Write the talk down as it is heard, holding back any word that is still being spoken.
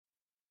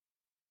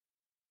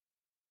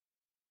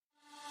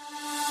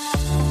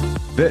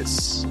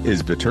This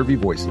is Viterbi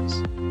Voices.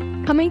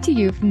 Coming to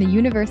you from the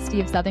University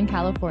of Southern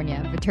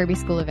California, Viterbi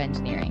School of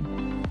Engineering.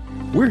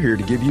 We're here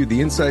to give you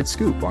the inside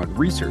scoop on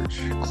research,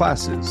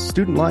 classes,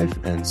 student life,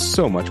 and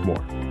so much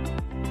more.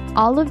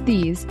 All of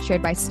these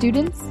shared by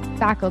students,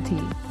 faculty,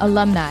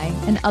 alumni,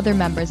 and other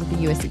members of the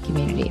USC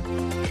community.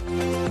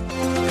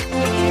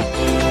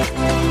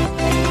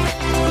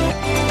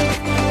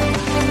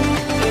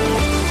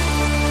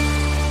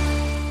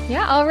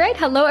 Yeah, all right.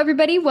 Hello,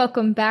 everybody.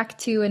 Welcome back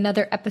to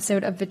another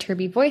episode of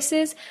Viterbi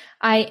Voices.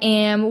 I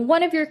am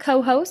one of your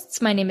co-hosts.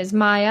 My name is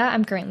Maya.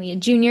 I'm currently a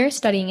junior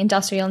studying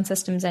Industrial and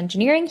Systems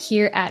Engineering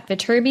here at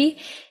Viterbi.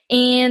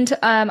 And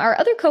our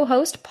other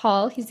co-host,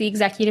 Paul, he's the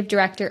Executive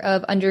Director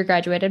of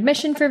Undergraduate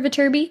Admission for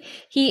Viterbi.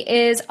 He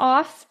is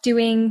off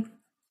doing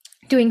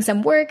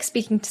some work,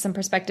 speaking to some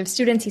prospective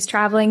students. He's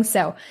traveling.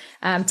 So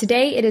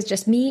today it is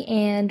just me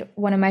and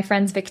one of my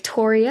friends,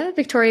 Victoria.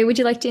 Victoria, would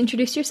you like to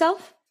introduce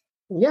yourself?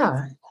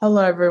 Yeah.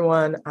 Hello,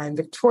 everyone. I'm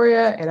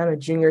Victoria, and I'm a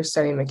junior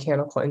studying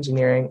mechanical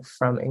engineering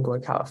from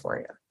Inglewood,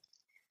 California.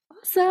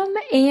 Awesome.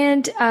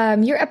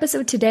 And your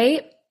episode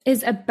today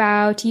is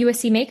about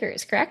USC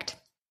Makers, correct?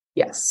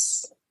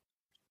 Yes.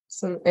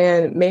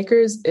 And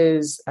Makers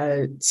is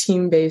a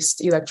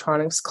team-based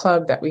electronics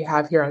club that we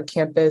have here on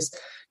campus.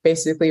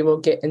 Basically, we'll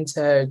get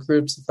into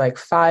groups of like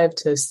 5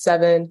 to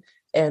 7,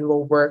 and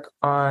we'll work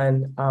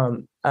on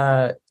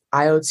a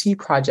IoT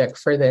project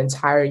for the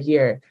entire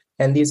year.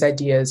 And these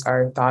ideas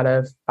are thought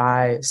of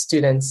by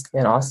students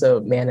and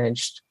also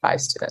managed by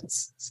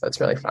students. So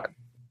it's really fun.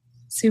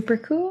 Super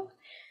cool.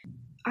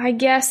 I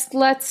guess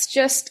let's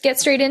just get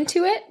straight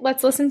into it.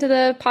 Let's listen to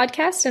the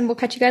podcast and we'll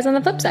catch you guys on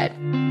the flip side.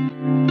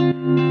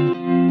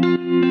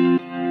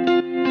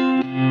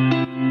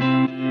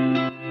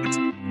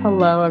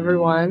 Hello,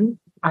 everyone.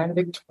 I'm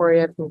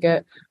Victoria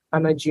Pinkett.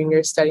 I'm a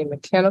junior studying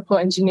mechanical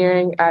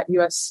engineering at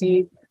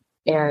USC.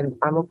 And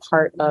I'm a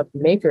part of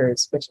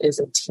Makers, which is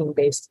a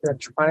team-based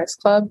electronics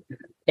club.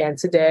 And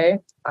today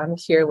I'm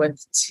here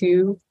with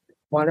 2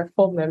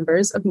 wonderful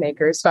members of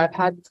Makers who I've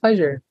had the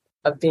pleasure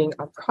of being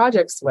on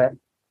projects with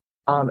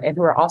and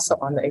who are also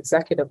on the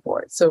executive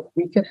board. So if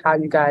we could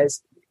have you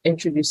guys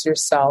introduce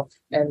yourself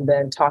and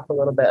then talk a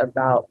little bit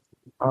about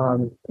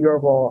your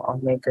role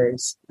on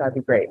Makers, that'd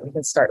be great. We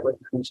can start with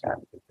Pooja.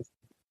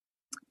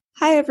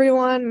 Hi,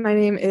 everyone. My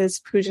name is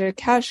Pooja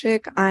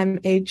Kaushik. I'm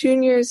a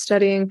junior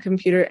studying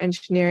computer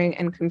engineering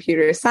and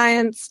computer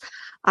science.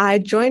 I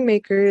joined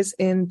Makers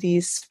in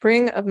the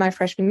spring of my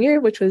freshman year,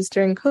 which was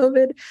during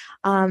COVID,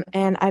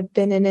 and I've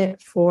been in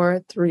it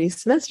for 3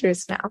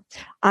 semesters now.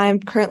 I'm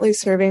currently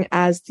serving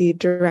as the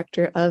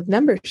director of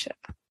membership.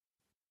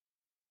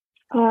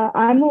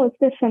 I'm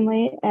Elizabeth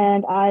Finley,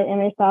 and I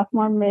am a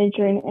sophomore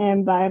majoring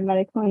in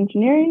biomedical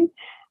engineering.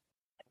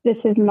 This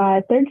is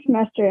my 3rd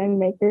semester in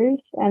Makers,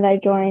 and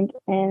I joined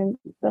in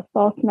the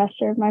fall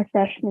semester of my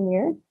freshman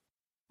year.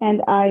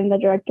 And I'm the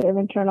director of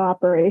internal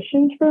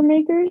operations for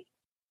Makers,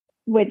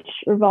 which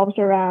revolves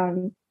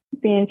around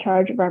being in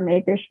charge of our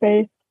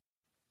makerspace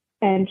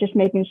and just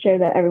making sure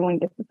that everyone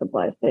gets the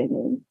supplies they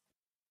need.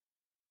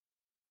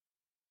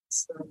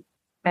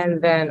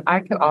 And then I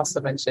can also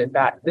mention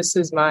that this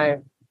is my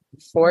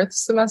 4th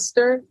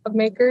semester of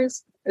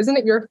Makers. Isn't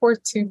it your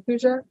 4th too,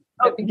 Pooja?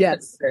 Oh,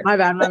 yes. My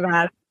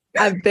bad.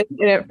 I've been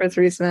in it for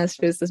 3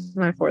 semesters. This is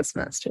my 4th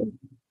semester.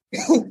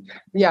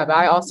 Yeah, but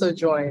I also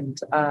joined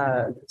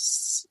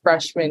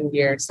freshman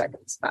year, 2nd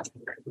semester.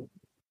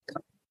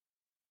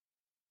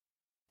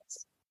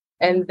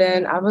 And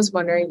then I was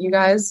wondering, you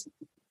guys,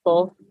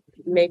 both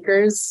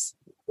Makers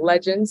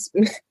legends,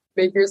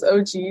 Makers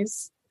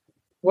OGs,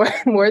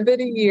 more than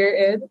a year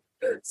in.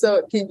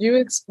 So can you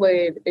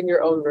explain in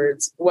your own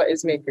words what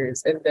is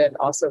Makers and then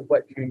also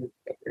what drew you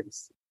to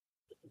Makers?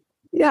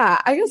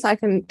 Yeah, I guess I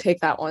can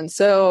take that one.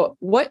 So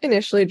what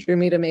initially drew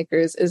me to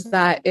Makers is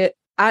that it,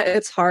 at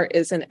its heart,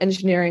 is an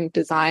engineering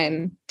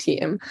design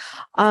team.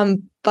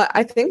 But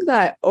I think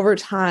that over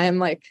time,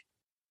 like,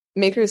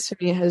 Makers to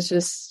me has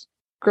just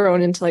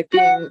grown into like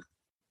being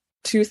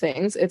 2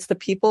 things. It's the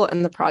people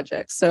and the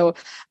projects. So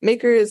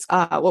Makers,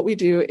 what we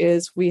do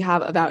is we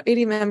have about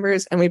 80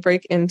 members and we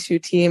break into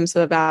teams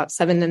of about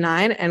 7 to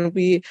 9 and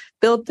we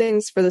build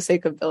things for the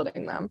sake of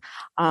building them.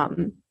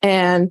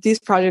 And these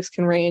projects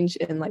can range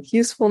in like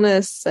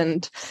usefulness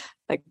and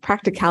like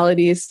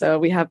practicalities. So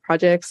we have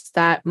projects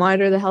that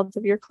monitor the health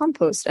of your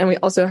compost. And we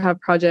also have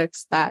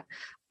projects that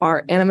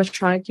are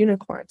animatronic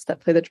unicorns that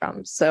play the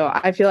drums. So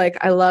I feel like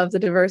I love the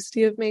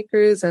diversity of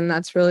Makers, and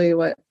that's really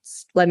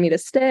what's led me to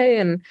stay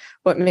and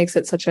what makes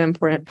it such an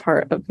important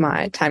part of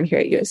my time here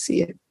at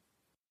USC.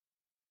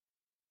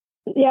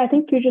 Yeah, I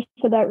think you just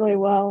said that really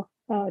well.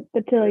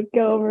 But to like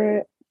go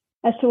over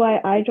as to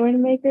why I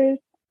joined Makers,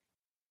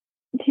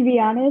 to be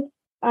honest,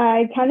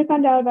 I kind of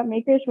found out about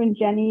Makers when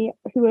Jenny,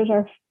 who was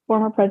our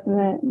former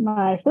president,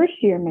 my first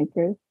year in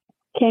Makers,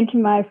 came to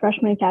my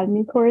freshman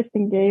academy course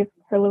and gave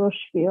her little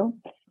spiel.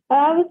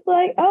 I was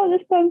like, oh,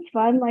 this sounds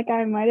fun. Like,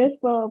 I might as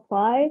well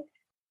apply.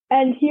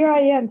 And here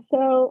I am.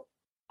 So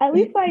at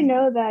least I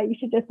know that you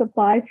should just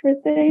apply for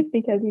things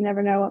because you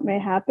never know what may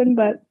happen.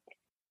 But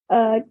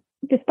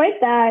despite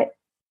that,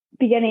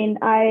 beginning,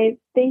 I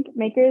think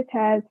Makers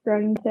has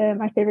grown into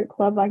my favorite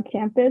club on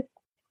campus,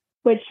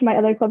 which my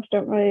other clubs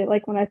don't really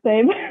like when I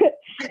say,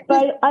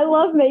 but I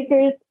love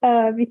Makers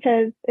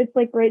because it's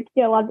like great to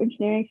get a lot of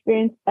engineering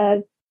experience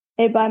as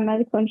a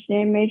biomedical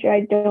engineering major.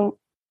 I don't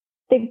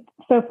think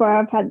so far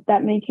I've had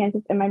that many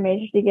chances in my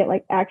major to get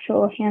like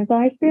actual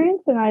hands-on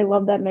experience, and I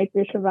love that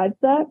Makers provides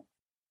that.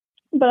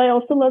 But I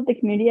also love the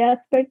community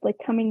aspect, like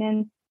coming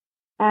in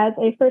as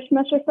a first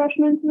semester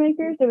freshman to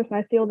Makers. It was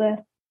nice to be able to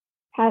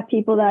have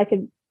people that I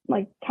could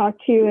like talk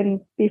to and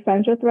be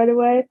friends with right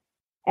away.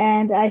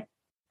 And I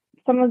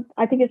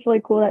think it's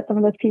really cool that some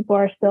of those people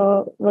are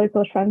still really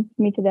close friends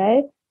to me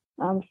today.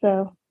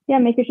 So yeah,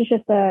 Makers is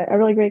just a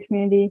really great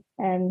community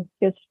and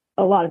just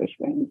a lot of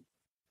experience.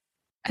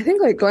 I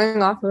think like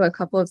going off of a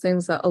couple of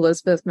things that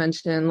Elizabeth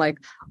mentioned, like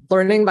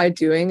learning by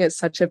doing is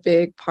such a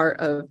big part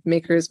of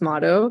Makers'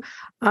 motto.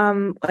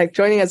 Like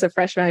joining as a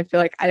freshman, I feel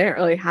like I didn't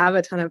really have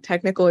a ton of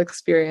technical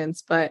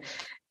experience, but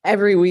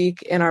every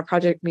week in our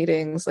project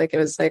meetings, like it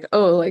was like,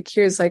 oh, like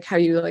here's like how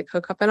you like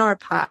hook up an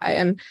RPi.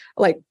 And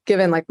like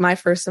given like my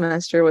first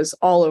semester was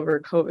all over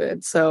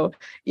COVID, so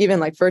even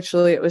like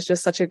virtually, it was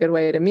just such a good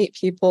way to meet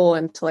people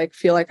and to like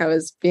feel like I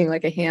was being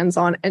like a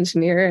hands-on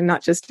engineer and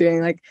not just doing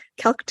like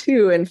Calc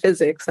 2 and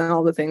physics and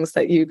all the things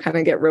that you kind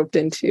of get roped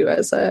into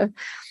as a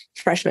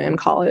freshman in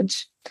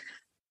college.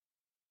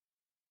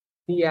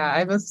 Yeah,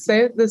 I would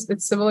say this,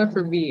 it's similar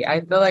for me.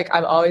 I feel like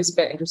I've always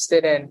been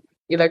interested in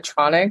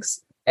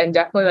electronics. And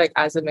definitely like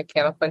as a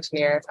mechanical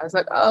engineer, I was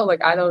like, oh,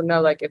 like, I don't know,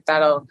 like if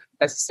that'll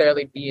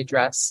necessarily be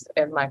addressed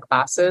in my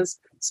classes.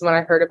 So when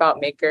I heard about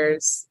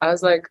Makers, I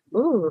was like,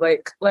 ooh,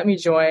 like, let me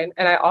join.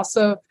 And I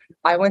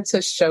went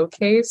to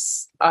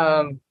Showcase,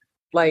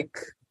 like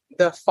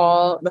the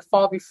fall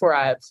before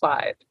I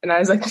applied. And I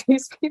was like,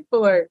 these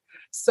people are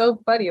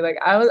so funny. Like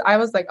I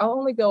was like, I'll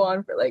only go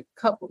on for like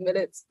a couple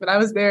minutes, but I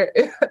was there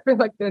for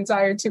like the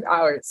entire 2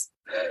 hours.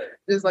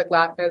 Just like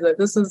laughing. I was like,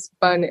 this is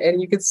fun.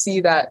 And you could see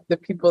that the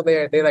people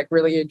there, they like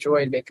really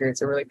enjoyed Makers.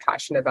 They're really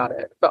passionate about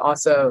it, but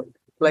also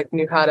like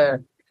knew how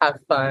to have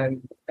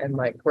fun and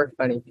like were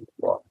funny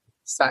people.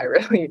 So I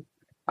really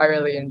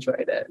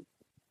enjoyed it.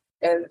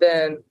 And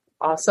then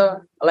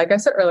also, like I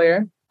said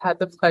earlier, had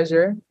the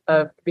pleasure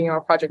of being on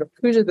a project with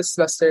Pooja this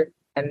semester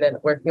and then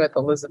working with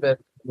Elizabeth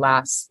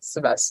last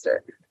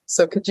semester.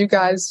 So could you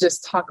guys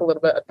just talk a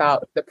little bit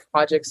about the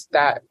projects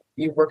that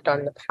you've worked on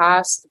in the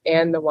past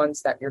and the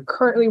ones that you're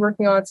currently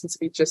working on, since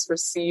we just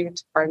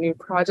received our new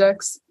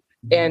projects,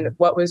 and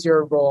what was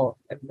your role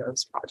in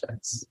those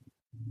projects?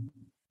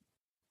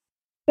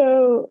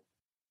 So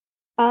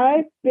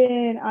I've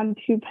been on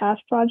 2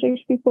 past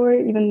projects before,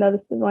 even though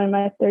this is only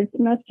my 3rd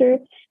semester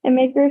in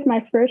Makers.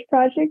 My first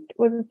project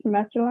was a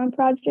semester-long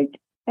project,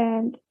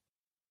 and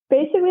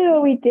basically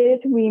what we did is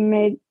we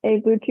made a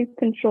Bluetooth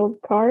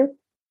controlled car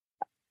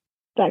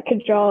that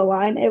could draw a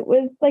line. It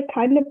was like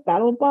kind of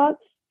BattleBots,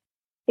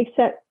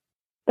 except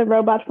the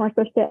robots weren't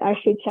supposed to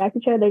actually attack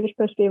each other. They're just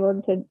supposed to be able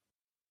to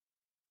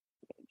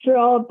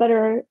draw a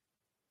better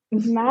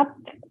map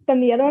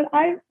than the other one.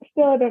 I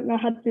still don't know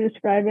how to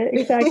describe it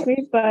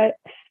exactly, but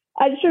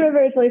I just remember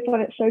it was really fun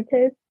at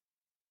Showcase.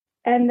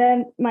 And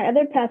then my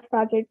other past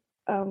project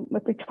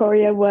with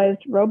Victoria was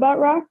Robot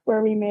Rock,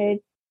 where we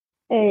made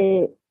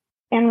a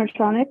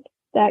animatronic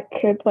that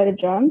could play the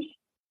drums.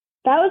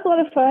 That was a lot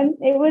of fun.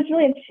 It was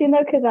really interesting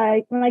though, because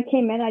when I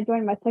came in, I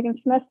joined my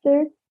 2nd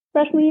semester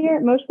freshman year.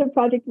 Most of the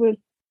project was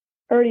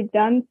already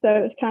done, so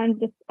it was kind of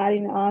just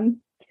adding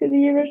on to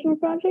the original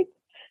project.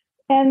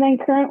 And then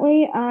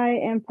currently I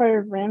am part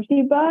of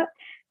RamseyBot.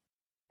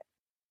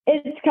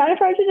 It's kind of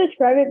hard to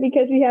describe it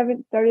because we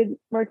haven't started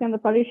working on the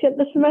project yet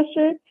this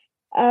semester.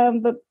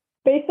 But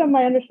based on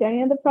my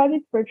understanding of the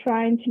project, we're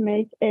trying to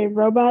make a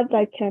robot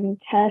that can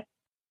test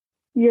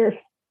your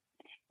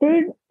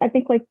food. I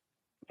think like,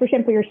 for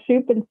example, your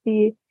soup, and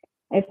see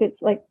if it's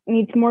like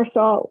needs more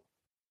salt,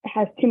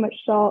 has too much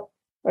salt,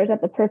 or is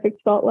at the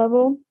perfect salt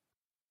level.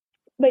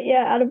 But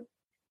yeah,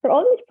 for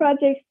all these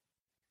projects,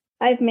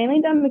 I've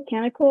mainly done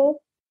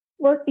mechanical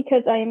work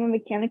because I am a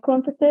mechanical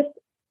emphasis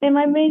in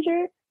my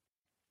major.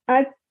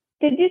 I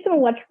did do some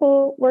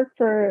electrical work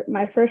for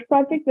my first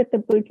project with the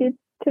Bluetooth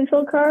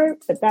control car,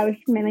 but that was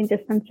mainly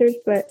just sensors.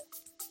 But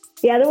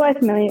yeah, otherwise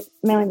mainly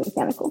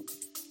mechanical.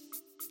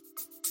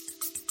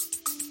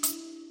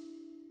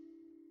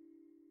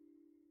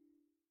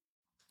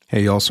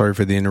 Hey, y'all, sorry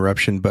for the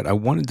interruption, but I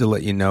wanted to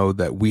let you know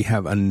that we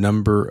have a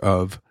number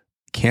of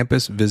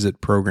campus visit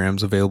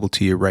programs available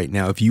to you right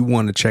now. If you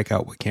want to check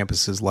out what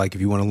campus is like,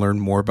 if you want to learn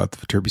more about the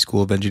Viterbi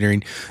School of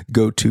Engineering,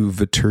 go to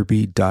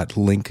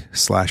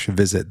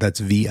viterbi.link/visit.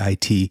 That's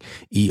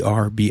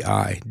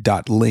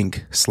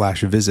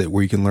VITERBI.link/visit,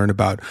 where you can learn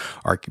about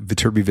our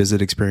Viterbi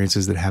visit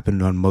experiences that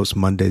happen on most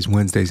Mondays,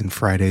 Wednesdays, and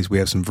Fridays. We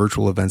have some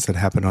virtual events that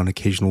happen on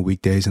occasional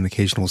weekdays and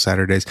occasional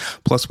Saturdays.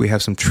 Plus, we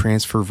have some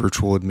transfer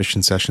virtual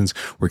admission sessions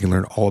where you can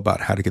learn all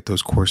about how to get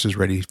those courses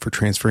ready for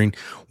transferring.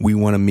 We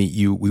want to meet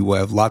you. We will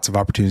have lots of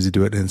opportunities to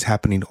do it, and it's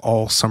happening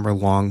all summer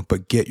long,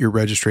 but get your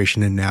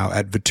registration in now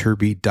at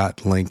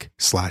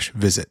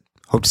viterbi.link/visit.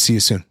 Hope to see you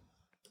soon.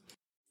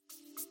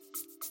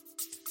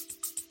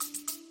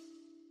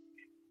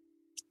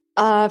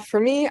 For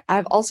me,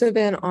 I've also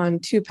been on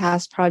two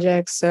past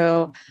projects.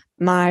 So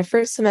my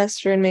first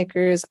semester in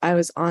Makers, I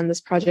was on this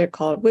project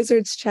called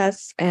Wizard's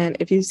Chess. And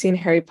if you've seen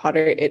Harry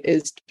Potter, it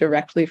is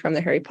directly from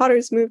the Harry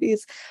Potter's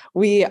movies.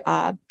 We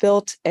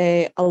built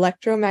a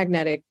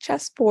electromagnetic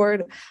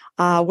chessboard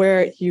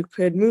where you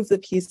could move the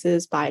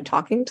pieces by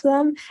talking to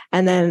them.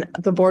 And then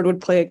the board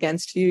would play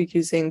against you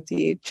using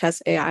the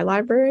Chess AI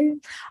library.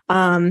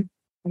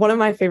 One of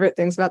my favorite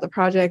things about the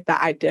project that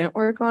I didn't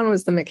work on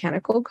was the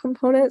mechanical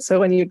component.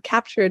 So when you'd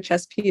capture a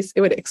chess piece,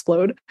 it would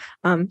explode.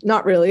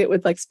 Not really, it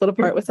would like split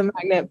apart with a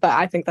magnet, but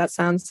I think that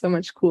sounds so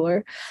much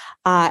cooler.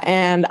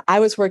 And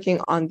I was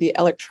working on the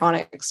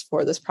electronics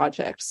for this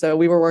project. So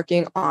we were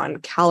working on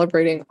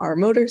calibrating our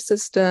motor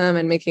system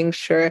and making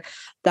sure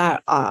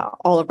that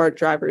all of our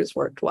drivers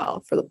worked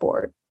well for the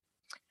board.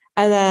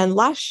 And then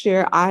last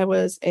year, I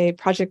was a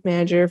project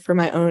manager for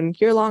my own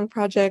year-long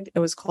project. It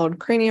was called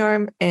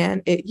Craniarm,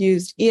 and it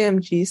used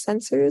EMG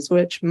sensors,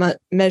 which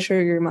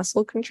measure your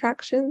muscle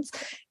contractions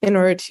in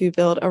order to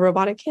build a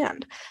robotic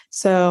hand.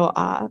 So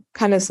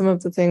kind of some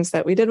of the things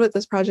that we did with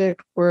this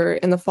project were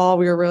in the fall,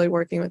 we were really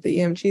working with the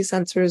EMG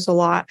sensors a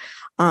lot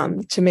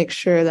to make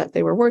sure that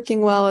they were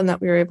working well and that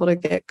we were able to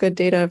get good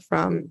data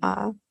from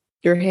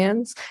your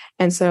hands.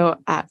 And so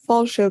at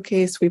Fall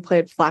Showcase, we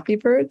played Flappy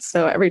Bird.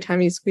 So every time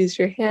you squeezed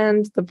your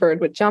hand, the bird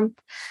would jump.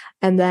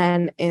 And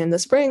then in the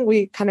spring,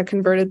 we kind of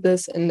converted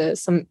this into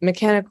some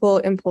mechanical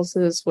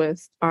impulses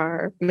with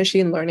our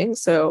machine learning.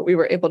 So we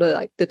were able to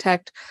like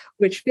detect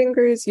which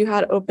fingers you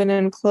had open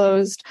and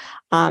closed.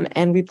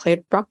 And we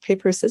played rock,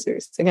 paper,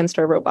 scissors against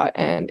our robot,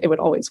 and it would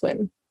always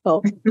win.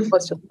 Well,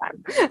 most of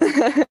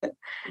the time.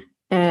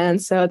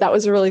 And so that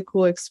was a really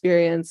cool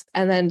experience.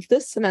 And then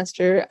this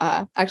semester,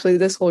 actually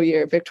this whole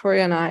year,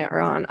 Victoria and I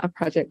are on a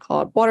project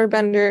called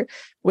Waterbender,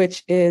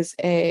 which is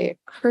a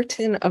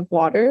curtain of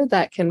water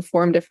that can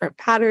form different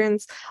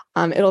patterns.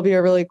 It'll be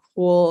a really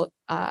cool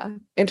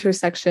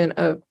intersection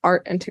of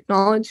art and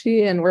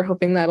technology. And we're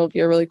hoping that'll be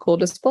a really cool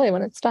display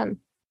when it's done.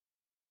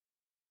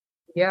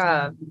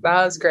 Yeah,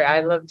 that was great. I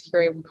loved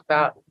hearing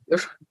about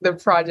the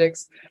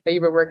projects that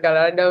you've been working on.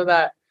 I know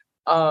that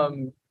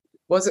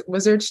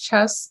Wizard's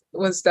Chess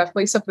was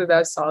definitely something that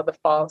I saw at the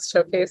Fall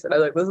Showcase, and I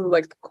was like, this is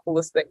like the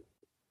coolest thing.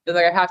 And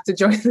like, I have to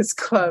join this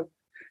club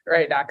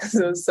right now because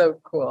it was so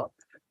cool.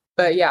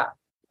 But yeah,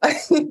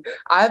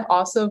 I've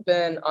also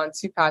been on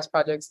two past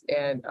projects,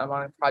 and I'm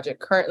on a project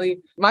currently.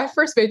 My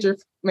first major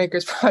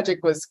Makers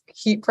project was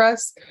Heat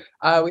Press.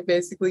 We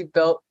basically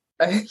built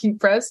a heat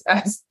press,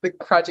 as the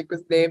project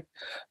was named,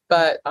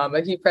 but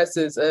a heat press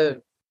is a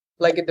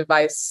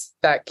device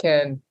that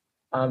can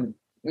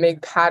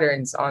make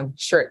patterns on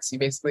shirts. You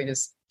basically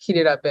just heat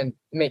it up and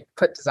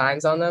put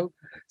designs on them.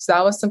 So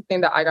that was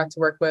something that I got to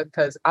work with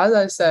because, as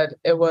I said,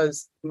 it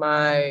was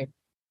my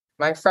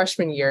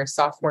freshman year,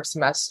 sophomore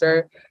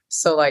semester.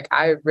 So like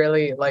I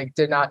really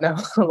did not know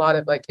a lot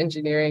of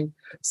engineering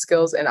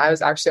skills, and I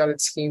was actually on a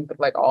team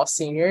with all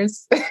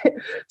seniors.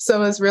 So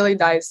it was really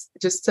nice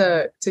just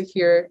to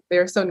hear they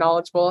were so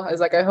knowledgeable. I was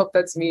like, I hope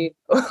that's me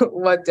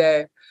one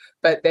day.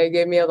 But they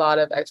gave me a lot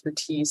of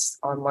expertise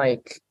on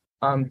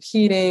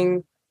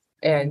heating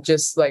and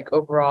just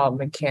overall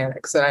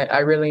mechanics. And I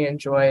really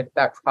enjoyed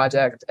that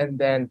project. And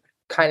then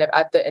kind of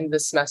at the end of the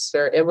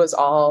semester, it was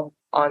all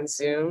on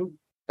Zoom.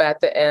 But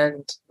at the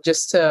end,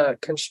 just to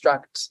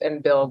construct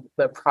and build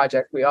the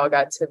project, we all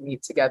got to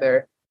meet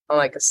together on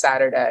a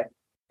Saturday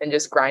and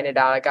just grind it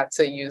out. I got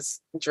to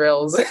use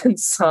drills and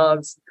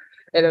saws,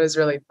 and it was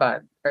really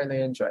fun. I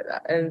really enjoyed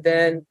that. And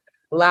then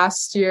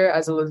last year,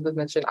 as Elizabeth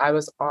mentioned, I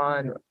was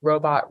on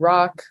Robot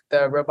Rock,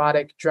 the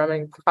robotic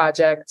drumming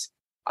project.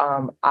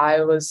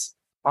 I was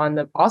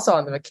also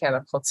on the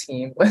mechanical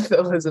team with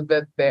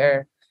Elizabeth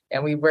there,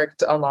 and we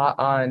worked a lot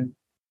on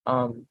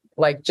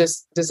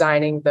just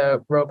designing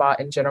the robot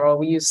in general.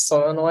 We used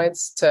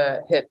solenoids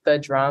to hit the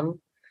drum.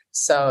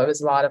 So it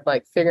was a lot of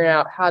figuring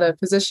out how to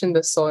position the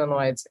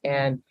solenoids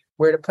and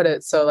where to put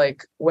it. So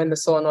when the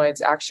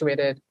solenoids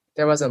actuated,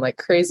 there wasn't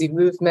crazy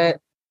movement.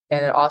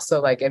 And it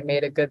also it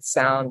made a good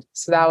sound.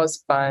 So that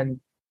was fun.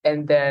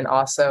 And then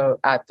also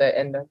at the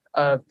end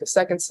of the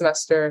second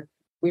semester,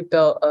 we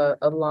built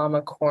a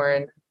llama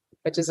corn,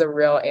 which is a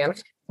real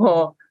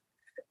animal.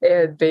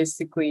 It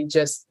basically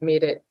just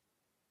made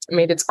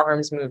its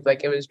arms move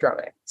like it was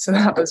drumming. So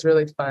that was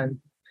really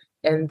fun.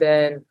 And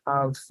then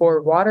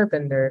for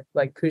Waterbender,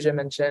 like Pooja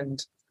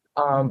mentioned,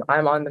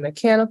 I'm on the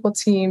mechanical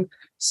team.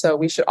 So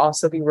we should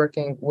also be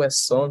working with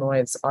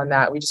solenoids on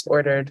that. We just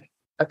ordered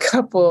a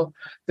couple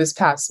this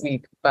past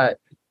week, but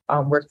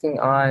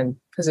working on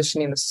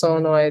positioning the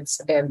solenoids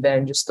and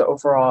then just the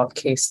overall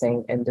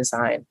casing and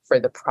design for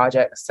the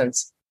project,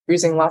 since we're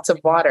using lots of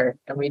water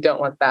and we don't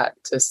want that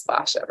to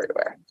splash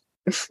everywhere.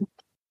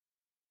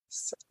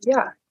 So,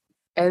 yeah.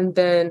 And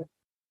then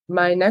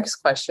my next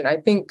question, I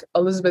think,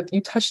 Elizabeth, you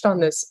touched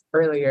on this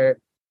earlier,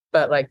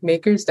 but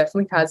Makers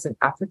definitely has an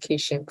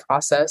application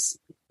process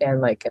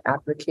and an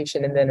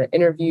application and then an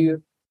interview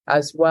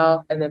as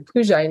well. And then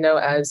Pooja, I know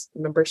as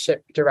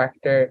membership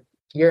director,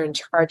 you're in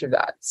charge of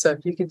that. So if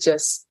you could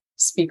just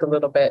speak a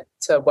little bit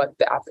to what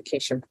the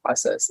application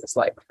process is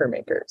like for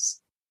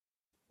makers.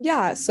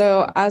 Yeah,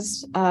 so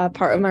as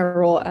part of my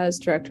role as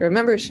director of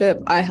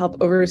membership, I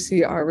help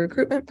oversee our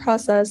recruitment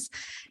process.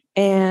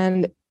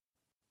 And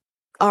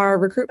our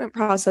recruitment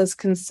process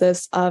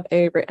consists of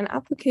a written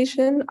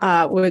application,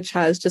 which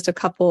has just a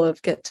couple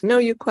of get to know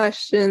you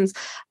questions.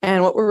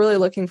 And what we're really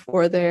looking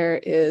for there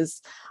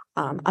is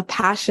a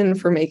passion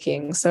for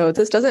making. So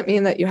this doesn't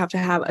mean that you have to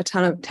have a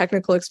ton of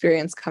technical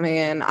experience coming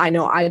in. I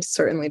know I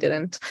certainly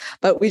didn't,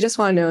 but we just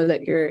want to know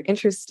that you're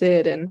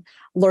interested in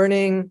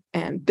learning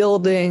and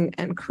building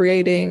and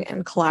creating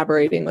and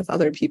collaborating with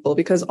other people,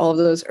 because all of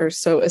those are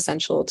so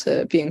essential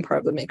to being part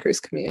of the makers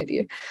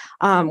community.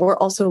 We're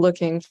also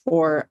looking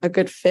for a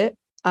good fit.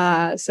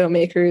 So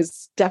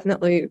makers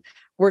definitely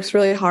works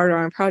really hard on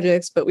our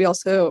projects, but we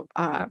also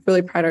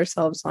really pride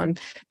ourselves on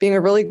being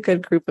a really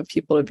good group of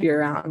people to be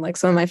around. Like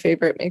some of my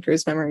favorite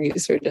makers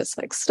memories are just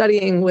like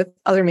studying with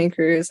other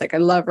makers. Like I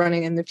love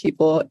running into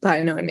people that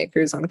I know in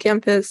makers on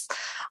campus.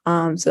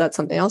 So that's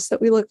something else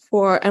that we look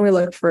for. And we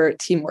look for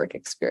teamwork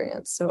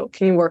experience. So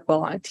can you work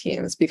well on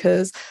teams?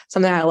 Because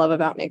something I love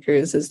about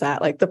makers is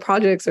that like the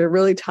projects are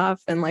really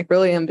tough and like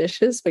really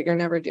ambitious, but you're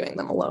never doing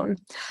them alone.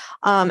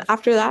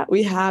 After that,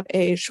 we have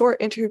a short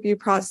interview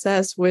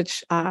process,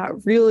 which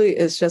really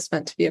is just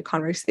meant to be a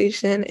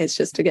conversation. It's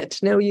just to get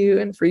to know you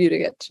and for you to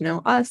get to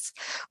know us.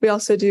 We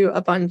also do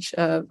a bunch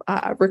of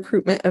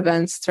recruitment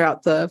events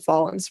throughout the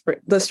fall and spring,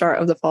 the start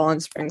of the fall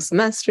and spring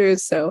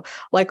semesters. So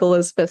like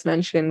Elizabeth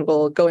mentioned,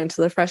 we'll go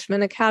into the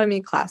freshman academy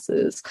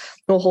classes.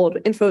 We'll hold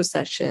info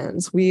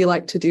sessions. We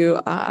like to do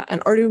an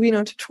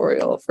Arduino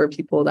tutorial for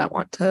people that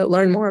want to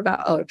learn more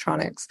about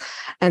electronics.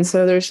 And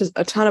so there's just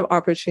a ton of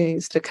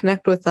opportunities to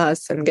connect with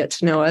us and get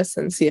to know us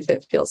and see if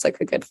it feels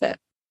like a good fit.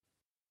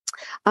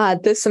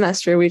 This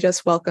semester, we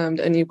just welcomed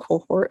a new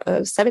cohort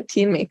of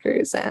 17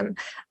 makers, and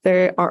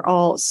they are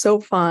all so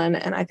fun,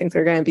 and I think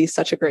they're going to be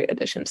such a great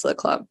addition to the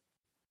club.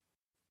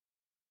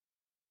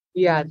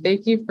 Yeah,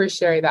 thank you for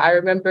sharing that. I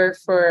remember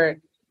for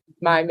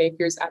my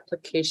makers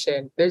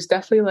application, there's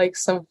definitely like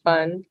some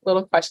fun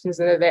little questions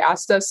in there. They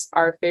asked us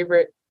our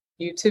favorite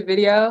YouTube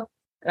video,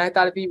 and I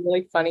thought it'd be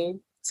really funny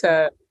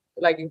to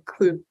like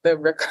include to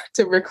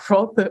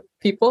rickroll the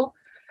people.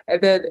 And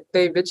then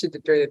they mentioned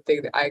it during the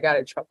thing that I got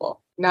in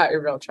trouble. Not in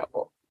real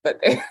trouble, but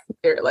they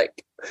were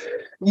like,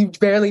 you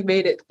barely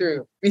made it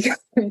through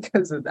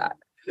because of that.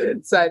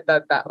 So I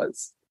thought that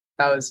was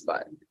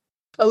fun.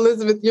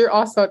 Elizabeth, you're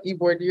also on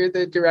eBoard. You're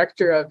the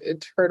director of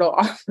internal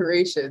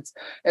operations.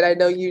 And I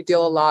know you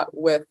deal a lot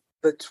with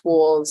the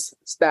tools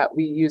that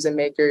we use in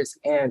Makers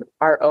and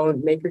our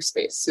own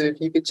makerspace. So if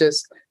you could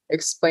just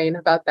explain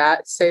about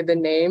that, say the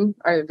name,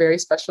 our very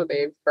special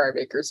name for our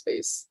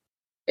makerspace,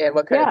 and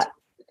what kind of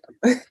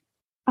tools.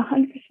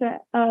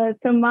 100%.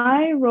 So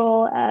my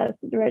role as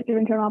director of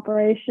internal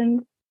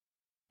operations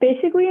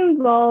basically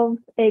involves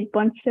a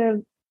bunch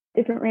of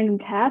different random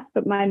tasks,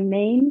 but my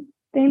main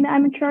thing that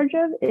I'm in charge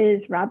of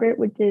is Robert,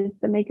 which is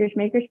the Makers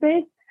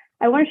Makerspace.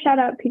 I want to shout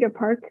out Peter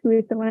Park, who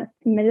is the one that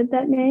submitted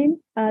that name,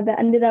 that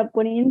ended up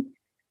winning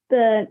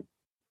the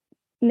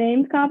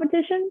names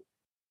competition.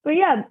 But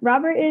yeah,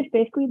 Robert is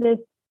basically this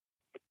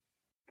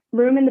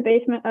room in the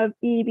basement of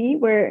EEB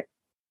where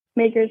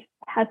Makers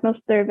has most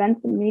of their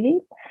events and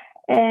meetings.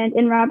 And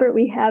in Robert,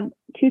 we have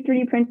 2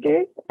 3D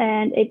printers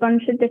and a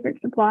bunch of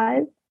different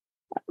supplies.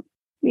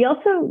 We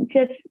also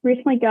just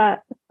recently got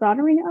a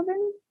soldering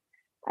oven,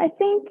 I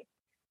think,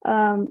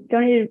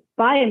 donated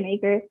by a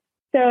maker.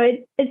 So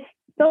it's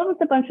filled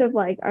with a bunch of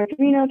like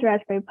Arduinos,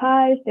 Raspberry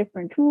Pis,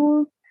 different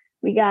tools.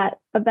 We got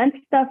event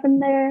stuff in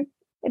there.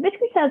 It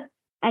basically has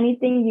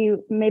anything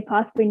you may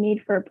possibly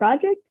need for a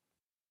project.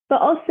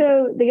 But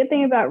also the good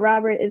thing about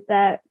Robert is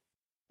that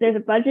there's a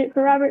budget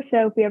for Robert.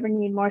 So if we ever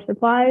need more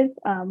supplies,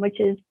 which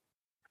is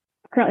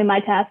currently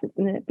my task, is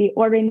going to be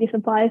ordering these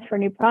supplies for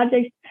new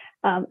projects.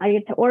 I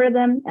get to order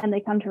them and they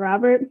come to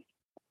Robert.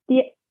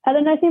 The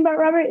other nice thing about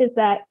Robert is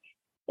that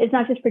it's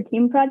not just for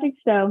team projects.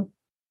 So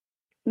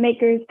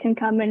makers can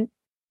come and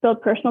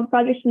build personal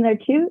projects in there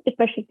too,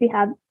 especially if you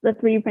have the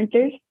 3D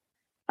printers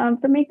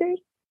for makers.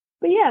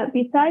 But yeah,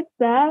 besides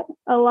that,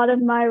 a lot of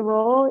my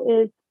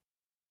role is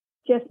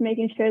just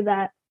making sure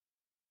that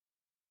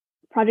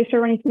projects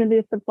are running smoothly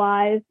with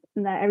supplies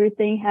and that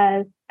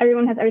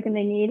everyone has everything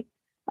they need.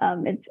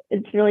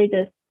 It's really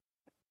just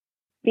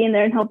being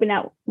there and helping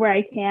out where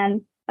I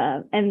can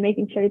and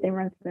making sure everything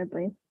runs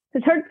smoothly.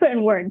 It's hard to put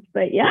in words,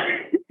 but yeah.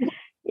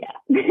 Yeah.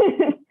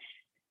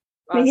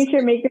 Awesome. Making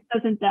sure Maker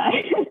doesn't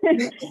die.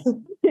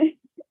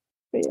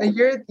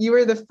 Yeah. You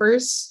were the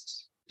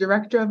first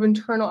director of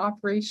internal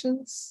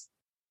operations?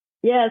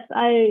 Yes,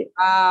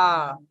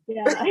 Yeah.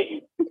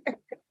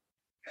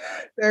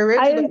 The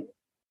original.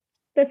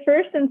 The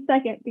first and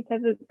second,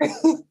 because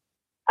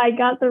I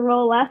got the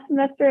role last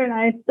semester and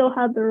I still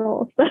had the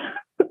role. So.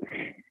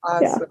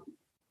 Awesome. Yeah.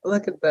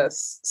 Look at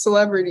this.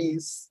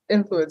 Celebrities,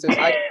 influencers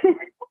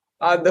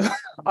on the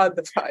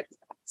podcast.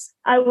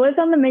 I was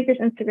on the Makers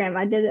Instagram.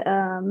 I did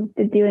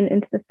do an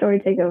Insta story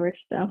takeover.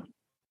 So.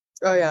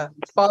 Oh yeah.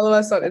 Follow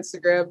us on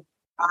Instagram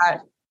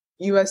at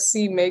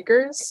USC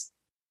Makers.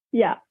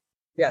 Yeah.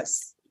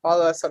 Yes,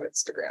 follow us on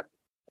Instagram.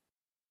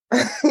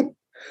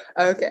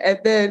 Okay, and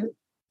then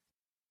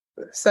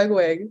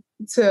segueing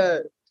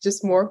to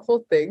just more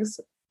cool things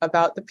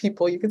about the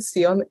people you can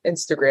see on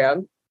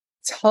Instagram.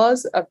 Tell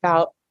us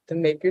about the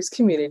Makers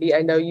community.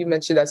 I know you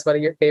mentioned that's one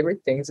of your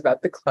favorite things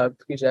about the club,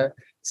 Pooja.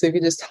 So you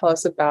could just tell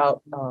us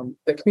about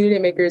the community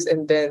makers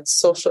and then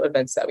social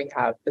events that we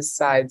have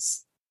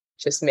besides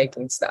just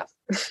making stuff.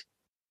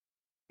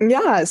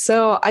 Yeah,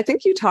 so I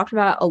think you talked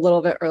about it a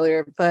little bit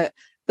earlier, but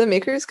the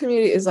makers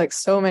community is like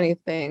so many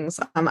things.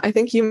 I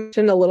think you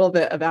mentioned a little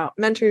bit about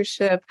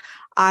mentorship.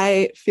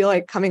 I feel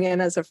like coming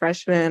in as a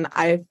freshman,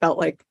 I felt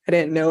like I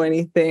didn't know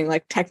anything,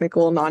 like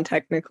technical,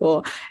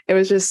 non-technical. It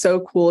was just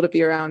so cool to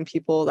be around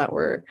people that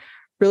were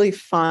really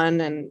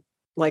fun and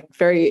like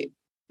very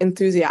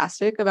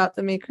enthusiastic about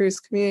the makers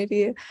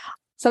community.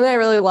 Something I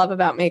really love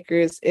about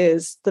makers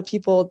is the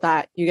people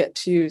that you get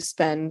to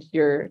spend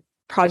your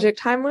project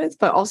time with,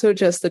 but also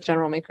just the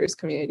general makers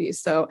community.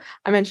 So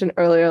I mentioned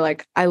earlier,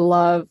 like I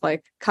love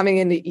like coming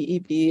into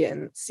EEB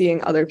and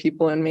seeing other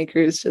people in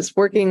makers just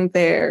working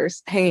there,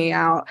 hanging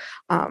out.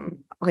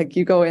 Like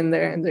you go in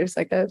there and there's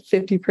like a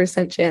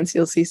 50% chance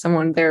you'll see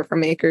someone there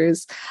from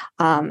makers.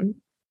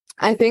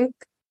 I think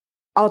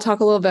I'll talk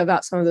a little bit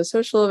about some of the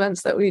social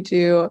events that we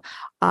do.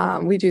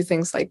 We do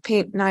things like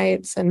paint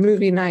nights and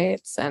movie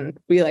nights, and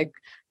we like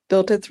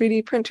built a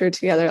 3D printer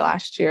together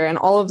last year. And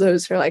all of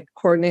those are like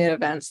coordinated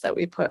events that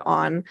we put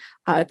on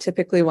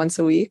typically once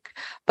a week.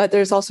 But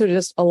there's also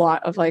just a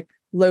lot of like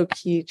low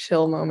key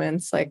chill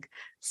moments, like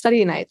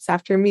study nights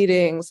after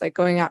meetings, like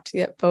going out to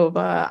get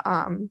boba.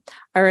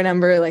 I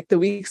remember like the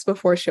weeks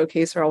before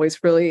showcase are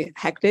always really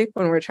hectic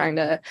when we're trying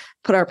to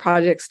put our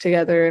projects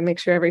together and make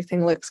sure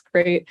everything looks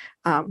great,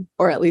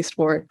 or at least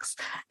works.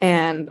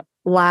 And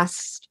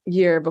last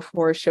year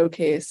before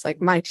showcase,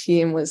 like my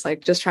team was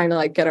like just trying to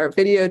like get our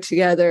video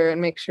together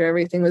and make sure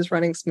everything was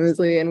running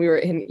smoothly. And we were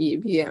in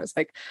EB and it was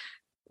like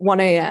 1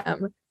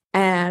 a.m.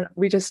 and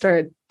we just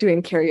started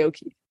doing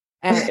karaoke.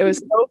 And it was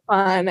so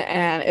fun.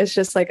 And it's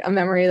just like a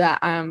memory that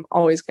I'm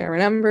always going to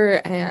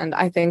remember. And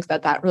I think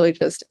that that really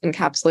just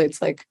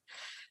encapsulates like,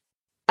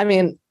 I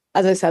mean,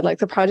 as I said, like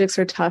the projects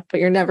are tough,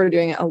 but you're never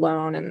doing it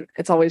alone. And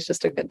it's always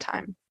just a good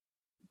time.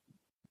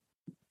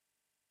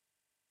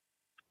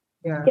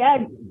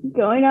 Yeah,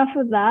 going off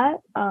of that,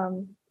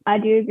 I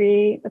do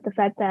agree with the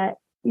fact that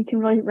you can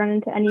really run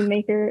into any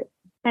maker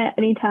at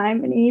any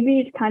time in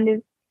EEB. It's kind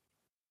of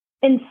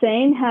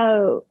insane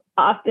how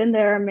often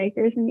there are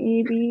makers in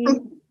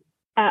EEB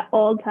at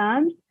all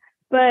times.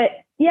 But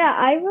yeah,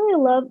 I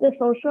really love the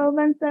social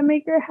events that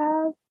Makers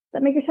has.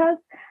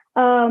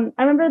 I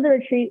remember the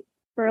retreat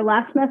for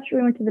last semester,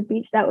 we went to the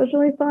beach. That was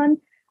really fun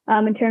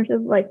in terms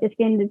of like just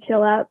getting to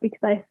chill out, because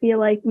I feel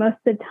like most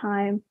of the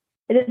time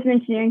it is an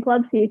engineering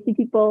club, so you see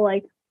people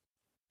like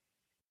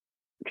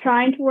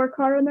trying to work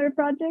hard on their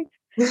projects,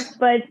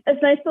 but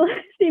it's nice to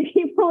see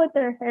people with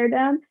their hair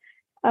down.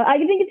 I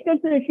didn't get to go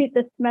to the retreat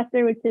this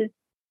semester, which is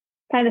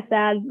kind of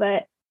sad,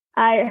 but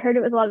I heard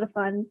it was a lot of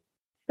fun.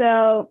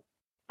 So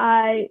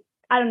I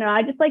don't know.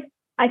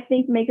 I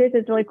think Makers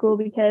is really cool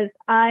because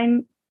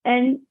I'm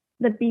in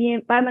the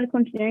Biomedical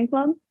Engineering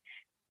Club,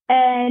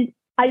 and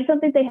I just don't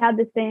think they have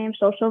the same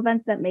social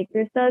events that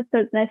Makers does.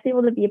 So it's nice to be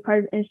able to be a part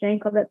of an engineering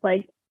club that's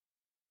like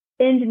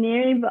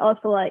engineering, but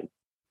also like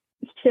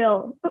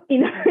chill,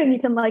 and you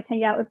can like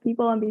hang out with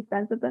people and be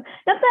friends with them.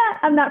 Not that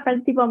I'm not friends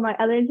with people in my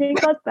other engineering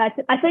clubs, but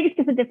I think it's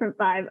just a different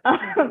vibe.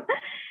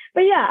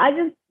 But yeah, I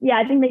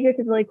think Makers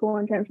is really cool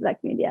in terms of that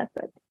community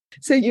aspect.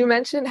 So you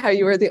mentioned how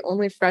you were the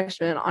only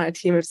freshman on a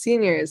team of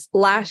seniors.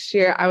 Last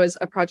year, I was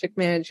a project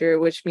manager,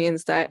 which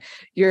means that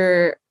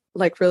you're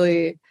like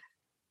really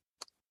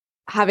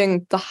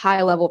having the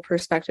high level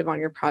perspective on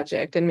your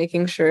project and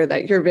making sure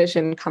that your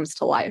vision comes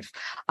to life.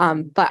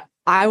 But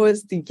I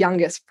was the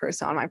youngest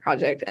person on my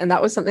project, and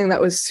that was something that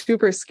was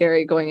super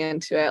scary going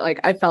into it. Like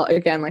I felt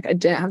again like I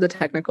didn't have the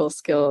technical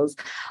skills.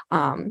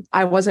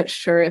 I wasn't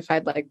sure if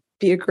I'd like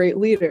be a great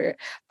leader.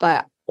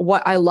 But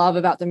what I love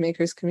about the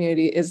Makers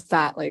community is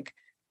that like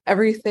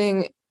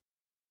everything,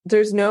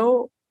 there's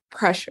no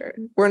pressure.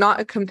 We're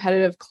not a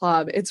competitive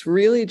club. It's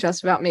really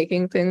just about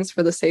making things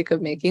for the sake of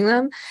making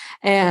them.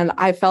 And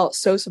I felt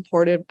so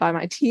supported by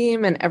my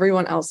team and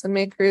everyone else in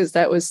Makers.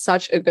 That was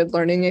such a good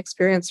learning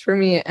experience for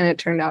me. And it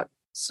turned out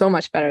so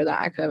much better than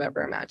I could have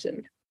ever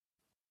imagined.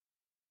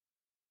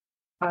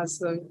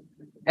 Awesome.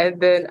 And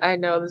then I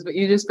know this, but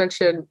you just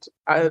mentioned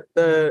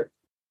the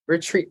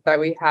retreat that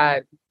we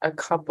had a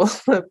couple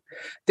of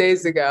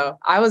days ago.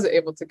 I wasn't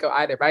able to go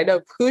either, but I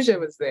know Pooja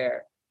was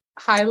there.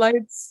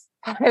 Highlights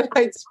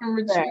from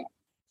retreat.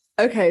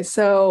 Okay,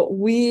 so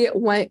we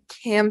went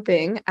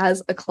camping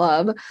as a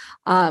club.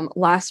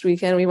 Last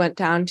weekend, we went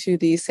down to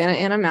the Santa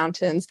Ana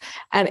Mountains,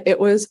 and it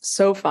was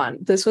so fun.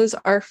 This was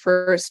our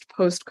first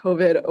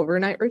post-COVID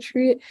overnight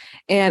retreat,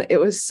 and it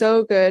was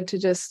so good to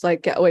just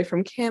like get away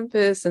from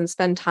campus and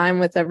spend time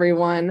with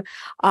everyone.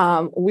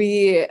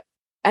 We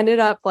ended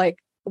up like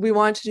we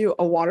wanted to do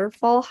a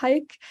waterfall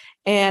hike,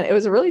 and it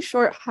was a really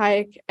short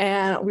hike,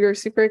 and we were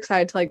super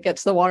excited to like get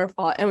to the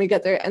waterfall, and we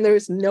get there and there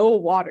was no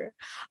water,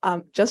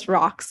 just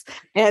rocks.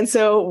 And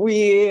so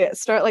we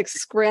start like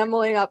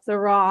scrambling up the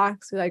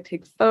rocks. We like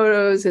take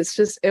photos.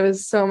 It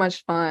was so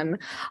much fun.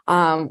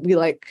 We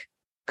like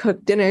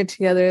cooked dinner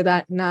together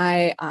that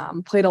night,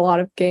 played a lot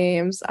of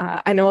games.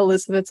 I know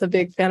Elizabeth's a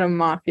big fan of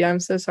Mafia. I'm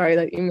so sorry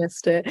that you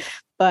missed it,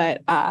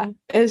 but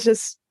it was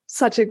just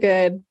such a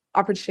good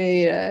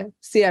opportunity to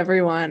see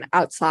everyone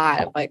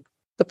outside of like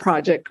the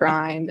project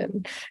grind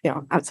and,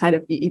 outside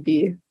of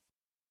EEB.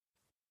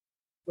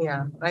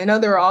 Yeah, I know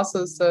there were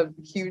also some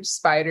huge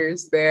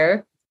spiders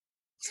there.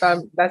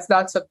 So that's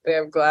not something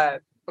I'm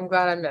glad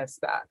I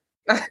missed that.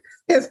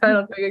 Because I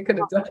don't think I could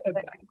have done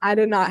it. I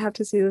did not have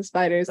to see the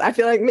spiders. I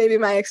feel like maybe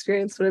my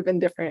experience would have been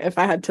different if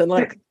I had to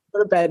like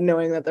go to bed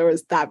knowing that there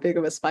was that big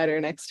of a spider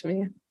next to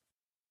me.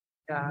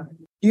 Yeah.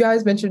 You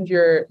guys mentioned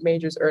your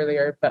majors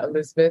earlier, but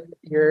Elizabeth,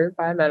 you're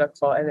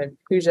biomedical, and then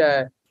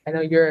Pooja, I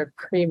know you're a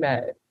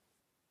pre-med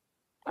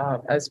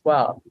as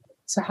well.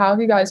 So how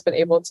have you guys been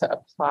able to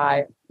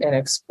apply and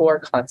explore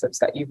concepts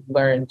that you've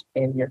learned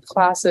in your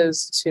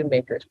classes to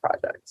makers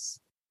projects?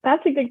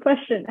 That's a good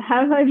question.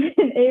 How have I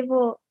been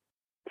able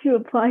to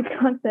apply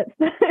concepts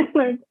that I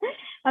learned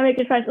on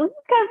makers projects? This is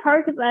kind of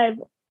hard because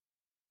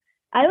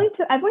I've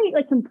only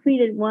like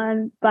completed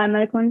one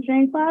biomedical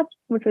engineering class,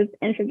 which was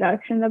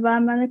Introduction to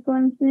Biomedical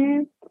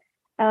Engineering.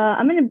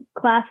 I'm in a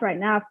class right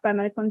now for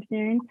biomedical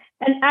engineering,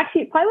 and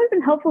actually it probably would have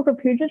been helpful for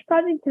Pooja's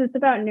project because it's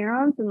about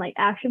neurons and like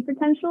action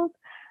potentials.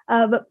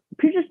 But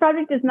Pooja's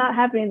project is not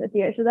happening this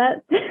year, so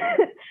that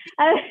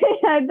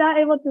I'm not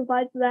able to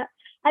apply to that.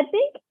 I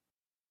think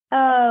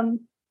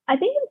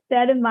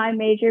instead of my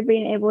major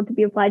being able to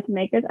be applied to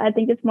makers, I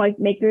think it's more like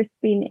makers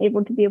being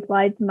able to be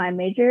applied to my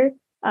major,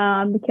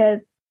 because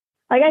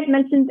like I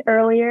mentioned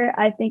earlier,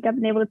 I think I've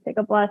been able to pick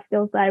up a lot of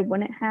skills that I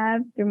wouldn't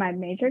have through my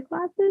major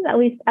classes, at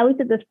least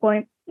at this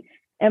point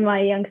in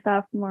my young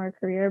sophomore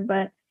career.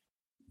 But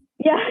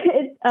yeah,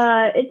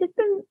 it's just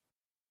been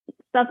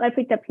stuff I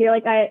picked up here.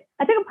 Like I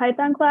took a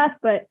Python class,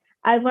 but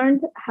I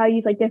learned how to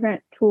use like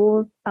different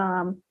tools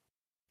and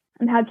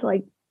how to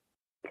like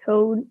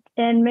code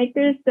in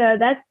makers. So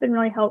that's been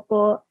really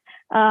helpful,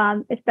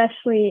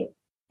 especially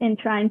in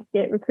trying to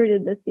get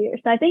recruited this year.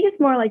 So I think it's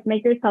more like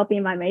makers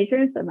helping my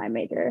majors than my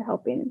major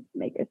helping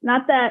makers.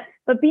 Not that,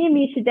 but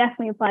B&B should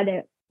definitely apply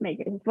to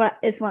makers.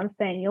 Is what I'm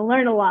saying. You'll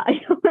learn a lot.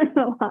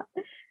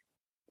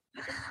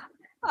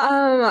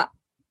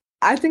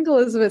 I think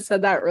Elizabeth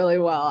said that really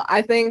well.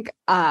 I think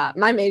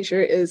my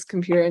major is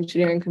computer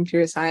engineering,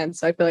 computer science.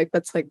 So I feel like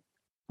that's like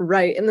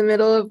right in the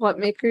middle of what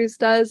makers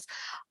does.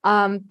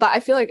 But I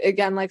feel like,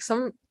 again, like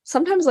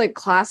sometimes like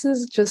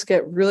classes just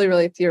get really,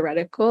 really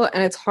theoretical,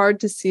 and it's hard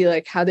to see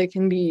like how they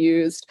can be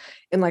used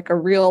in like a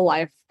real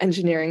life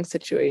engineering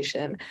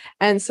situation.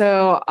 And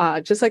so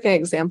just like an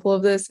example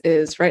of this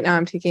is right now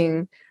I'm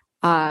taking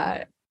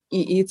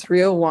EE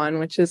 301,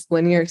 which is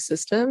linear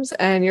systems,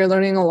 and you're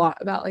learning a lot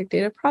about like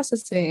data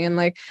processing and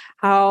like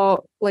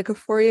how like a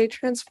Fourier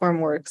transform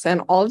works.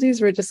 And all of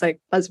these were just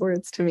like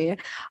buzzwords to me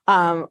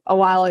a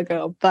while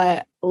ago.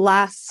 But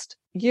last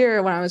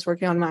year when I was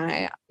working on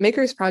my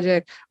makers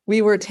project,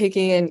 we were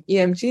taking in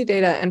EMG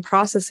data and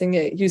processing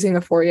it using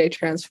a Fourier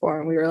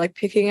transform. We were like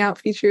picking out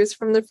features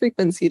from the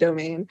frequency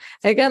domain.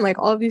 And again, like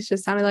all of these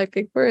just sounded like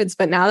big words,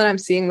 but now that I'm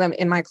seeing them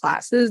in my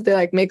classes, they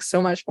like make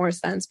so much more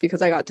sense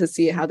because I got to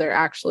see how they're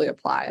actually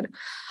applied.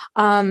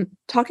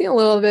 Talking a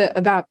little bit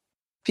about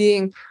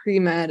being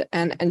pre-med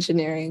and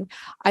engineering,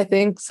 I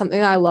think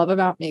something I love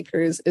about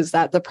makers is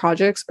that the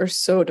projects are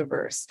so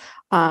diverse.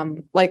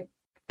 Like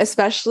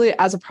especially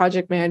as a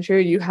project manager,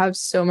 you have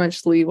so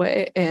much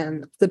leeway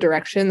in the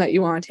direction that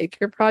you want to take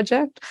your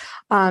project.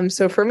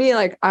 So for me,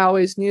 like I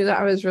always knew that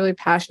I was really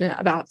passionate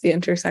about the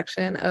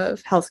intersection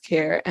of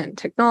healthcare and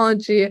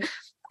technology,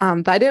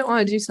 but I didn't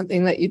want to do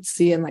something that you'd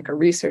see in like a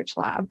research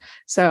lab.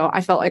 So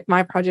I felt like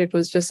my project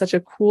was just such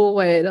a cool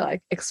way to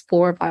like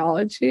explore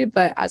biology,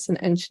 but as an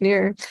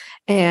engineer.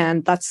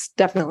 And that's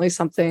definitely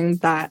something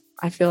that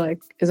I feel like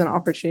is an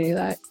opportunity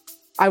that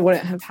I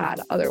wouldn't have had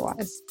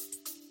otherwise.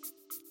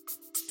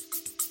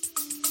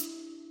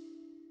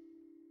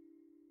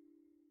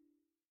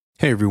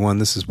 Hey everyone,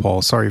 this is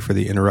Paul. Sorry for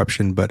the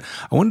interruption, but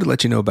I wanted to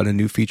let you know about a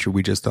new feature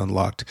we just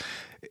unlocked.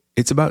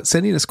 It's about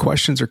sending us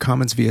questions or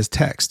comments via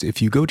text.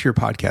 If you go to your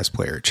podcast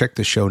player, check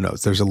the show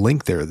notes. There's a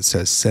link there that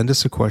says send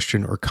us a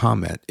question or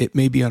comment. It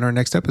may be on our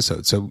next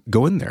episode. So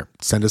go in there,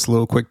 send us a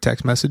little quick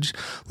text message.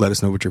 Let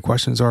us know what your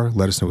questions are.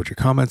 Let us know what your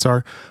comments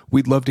are.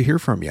 We'd love to hear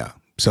from you.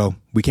 So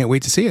we can't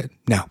wait to see it.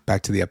 Now,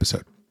 back to the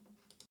episode.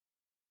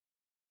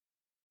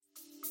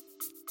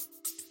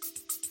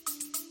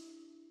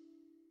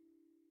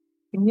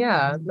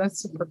 Yeah, that's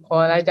super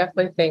cool. And I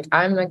definitely think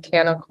I'm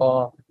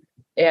mechanical.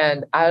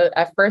 And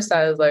at first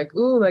I was like,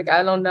 ooh, like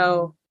I don't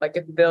know like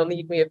if they'll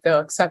need me, if they'll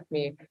accept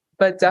me.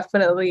 But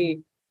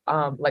definitely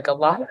like a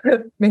lot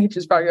of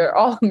makers projects, or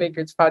all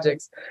makers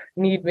projects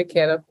need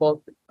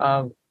mechanical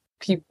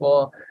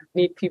people,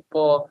 need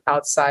people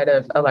outside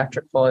of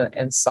electrical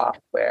and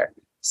software.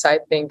 So I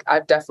think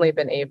I've definitely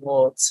been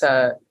able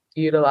to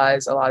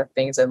utilize a lot of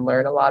things and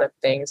learn a lot of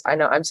things. I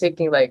know I'm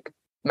taking like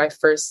my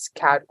first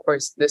CAD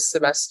course this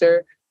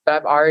semester, but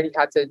I've already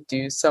had to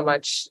do so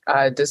much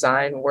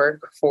design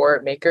work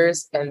for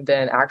Makers and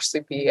then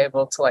actually be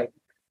able to like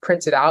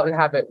print it out and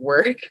have it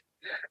work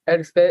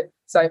and fit.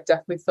 So I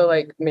definitely feel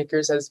like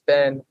Makers has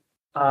been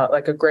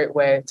like a great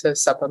way to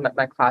supplement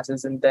my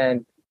classes and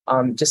then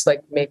just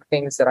like make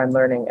things that I'm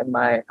learning in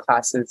my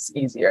classes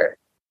easier.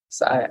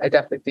 So I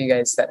definitely think you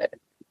guys said it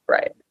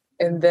right.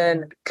 And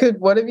then could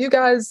one of you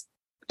guys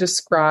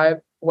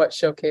describe what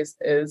Showcase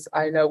is?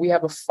 I know we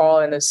have a fall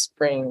and a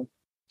spring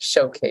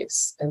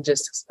Showcase and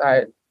just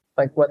describe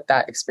like what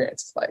that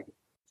experience is like.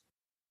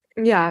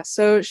 Yeah,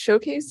 so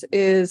Showcase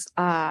is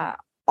our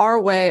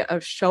way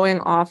of showing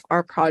off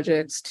our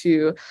projects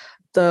to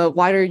the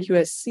wider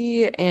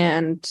USC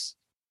and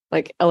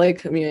like LA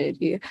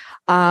community.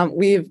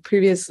 We've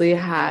previously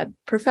had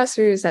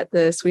professors at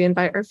this. We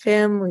invite our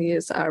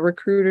families,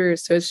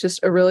 recruiters. So it's just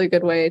a really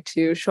good way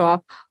to show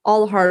off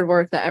all the hard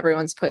work that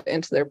everyone's put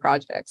into their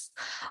projects.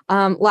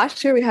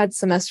 Last year we had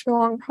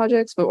semester-long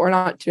projects, but we're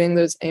not doing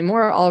those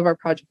anymore. All of our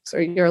projects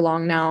are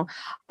year-long now.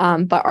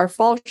 But our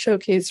fall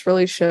showcase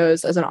really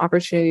shows as an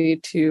opportunity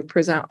to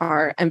present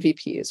our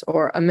MVPs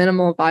or a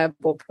minimal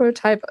viable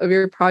prototype of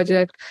your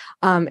project.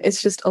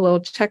 It's just a little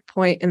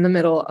checkpoint in the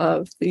middle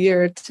of the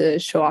year to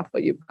show off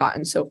what you've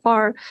gotten so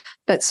far.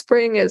 But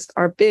spring is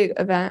our big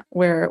event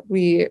where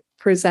we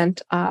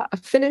present a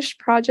finished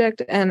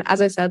project. And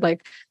as I said,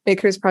 like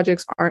Makers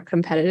projects aren't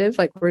competitive.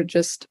 Like we're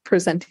just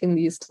presenting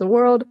these to the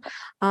world.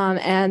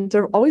 And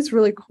they're always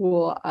really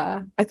cool.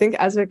 I think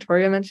as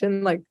Victoria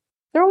mentioned, like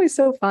they're always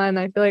so fun.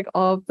 I feel like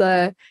all of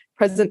the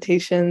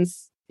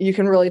presentations, you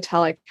can really tell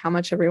like how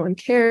much everyone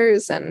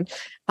cares. And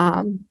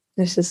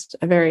it's just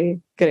a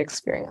very good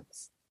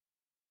experience.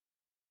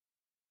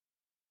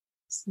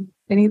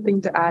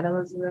 Anything to add,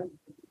 Elizabeth?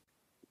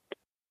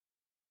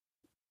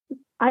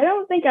 I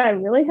don't think I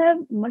really have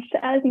much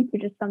to add. I think we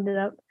just summed it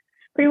up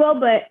pretty well,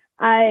 but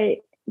I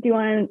do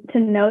want to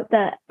note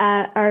that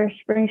at our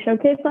spring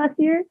showcase last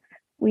year,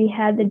 we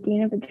had the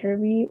Dean of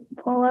Viterbi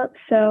pull up.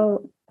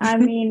 So, I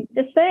mean,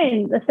 just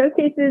saying, the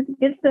showcases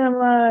get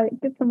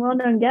some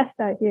well-known guests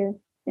out here.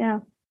 Yeah.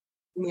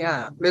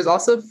 Yeah. There's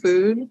also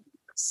food.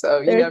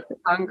 So, you know, if you're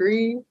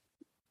hungry,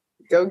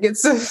 go get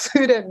some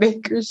food at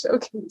Makers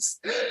Showcase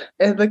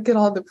and look at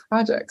all the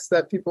projects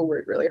that people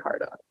worked really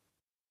hard on.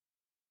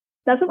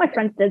 That's what my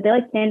friends did. They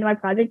like came to my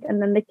project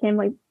and then they came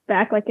like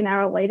back like an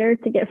hour later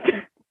to get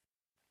food.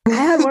 I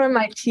had one of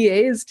my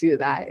TAs do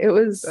that. It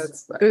was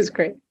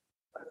great.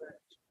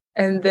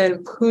 And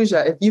then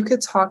Pooja, if you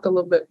could talk a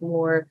little bit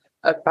more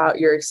about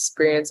your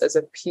experience as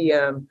a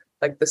PM,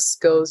 like the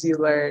skills you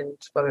learned,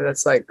 whether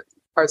that's like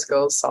hard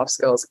skills, soft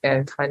skills,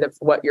 and kind of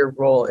what your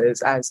role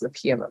is as the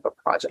PM of a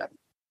project.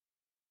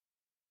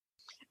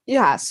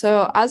 Yeah,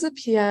 so as a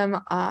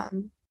PM,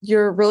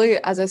 you're really,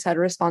 as I said,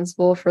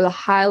 responsible for the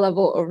high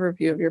level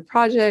overview of your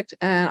project.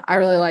 And I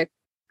really like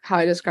how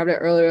I described it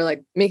earlier,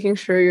 like making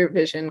sure your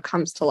vision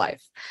comes to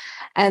life.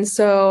 And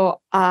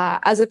so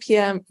as a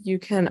PM, you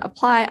can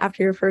apply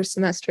after your first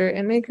semester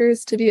in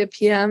Makers to be a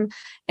PM.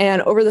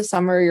 And over the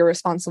summer, you're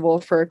responsible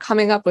for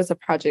coming up with a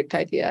project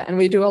idea. And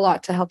we do a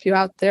lot to help you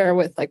out there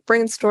with like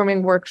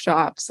brainstorming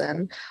workshops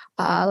and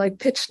like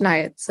pitch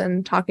nights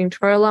and talking to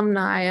our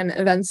alumni and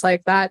events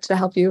like that to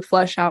help you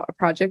flesh out a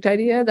project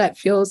idea that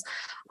feels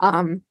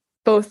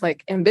both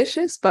like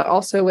ambitious, but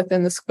also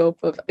within the scope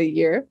of a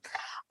year.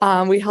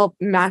 We help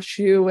match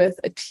you with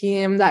a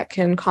team that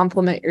can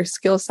complement your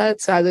skill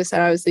set. So as I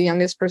said, I was the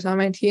youngest person on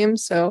my team.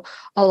 So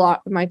a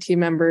lot of my team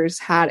members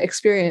had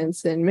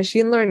experience in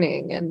machine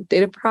learning and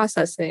data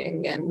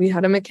processing. And we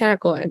had a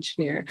mechanical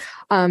engineer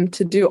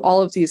to do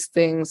all of these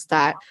things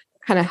that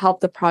kind of help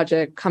the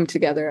project come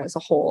together as a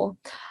whole.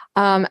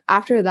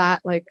 After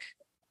that, like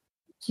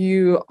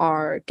you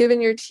are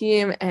given your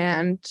team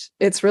and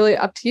it's really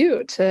up to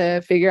you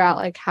to figure out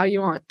like how you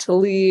want to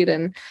lead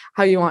and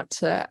how you want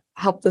to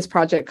help this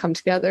project come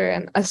together.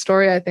 And a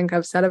story I think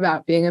I've said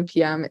about being a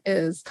PM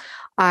is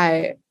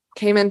I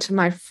came into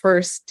my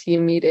first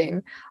team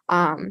meeting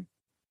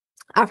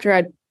after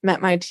I'd met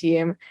my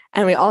team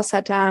and we all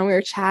sat down, we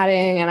were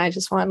chatting and I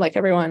just wanted like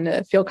everyone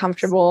to feel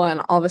comfortable.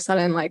 And all of a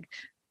sudden, like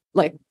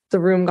the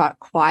room got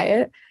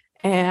quiet.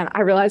 And I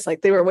realized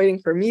like they were waiting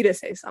for me to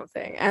say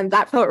something. And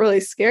that felt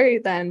really scary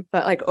then.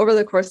 But like over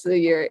the course of the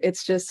year,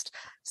 it's just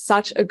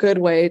such a good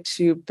way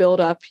to build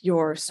up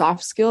your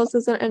soft skills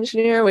as an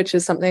engineer, which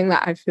is something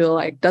that I feel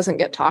like doesn't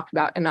get talked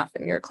about enough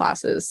in your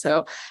classes.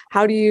 So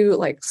how do you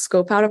like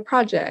scope out a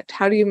project?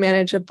 How do you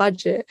manage a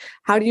budget?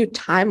 How do you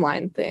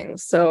timeline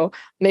things? So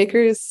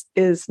Makers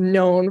is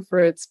known for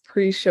its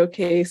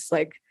pre-showcase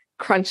like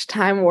crunch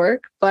time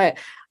work, but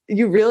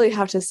you really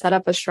have to set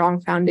up a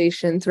strong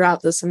foundation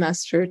throughout the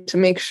semester to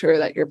make sure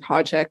that your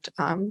project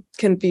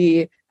can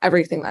be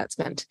everything that's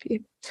meant to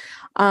be.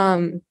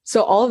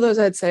 So all of those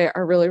I'd say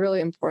are really, really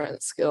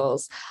important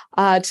skills.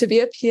 To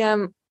be a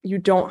PM, you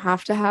don't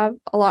have to have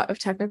a lot of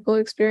technical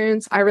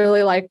experience. I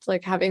really liked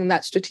like having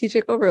that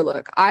strategic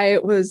overlook. I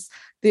was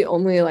the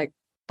only like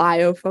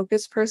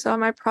bio-focused person on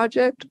my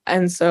project.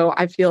 And so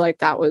I feel like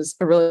that was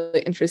a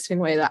really interesting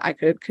way that I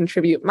could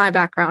contribute my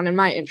background and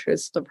my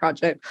interests to the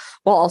project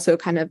while also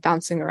kind of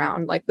bouncing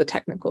around like the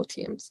technical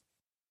teams.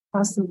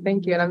 Awesome.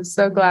 Thank you. And I'm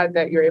so glad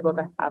that you're able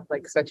to have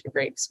like such a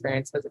great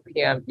experience as a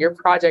PM. Your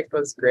project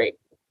was great.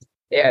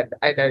 And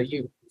I know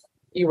you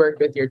worked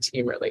with your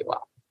team really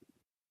well.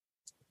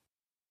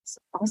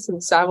 So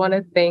awesome. So I want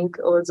to thank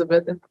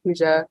Elizabeth and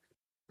Pooja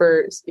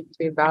for speaking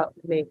to me about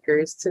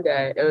Makers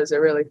today. It was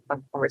a really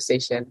fun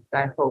conversation.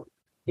 I hope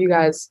you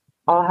guys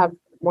all have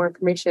more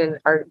information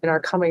and are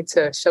coming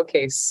to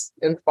Showcase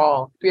in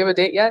fall. Do we have a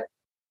date yet?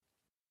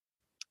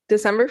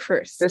 December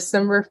 1st.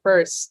 December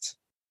 1st.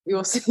 We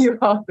will see you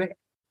all there.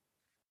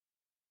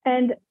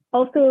 And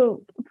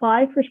also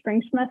apply for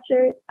spring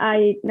semester.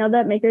 I know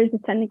that Makers is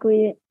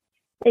technically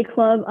a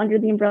club under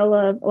the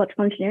umbrella of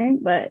electrical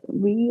engineering, but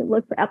we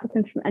look for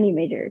applicants from any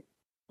major,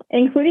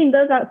 including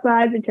those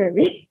outside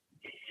Viterbi.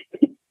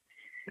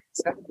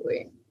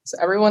 Exactly. So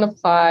everyone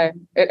apply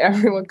and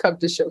everyone come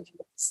to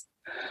Showcase.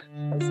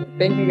 Awesome.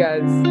 Thank you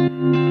guys.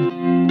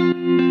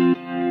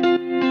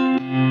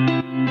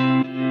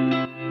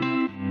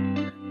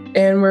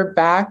 And we're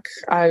back.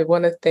 I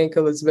want to thank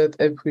Elizabeth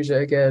and Pooja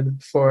again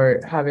for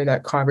having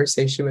that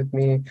conversation with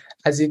me.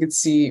 As you can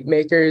see,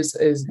 Makers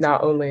is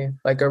not only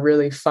like a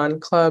really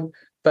fun club,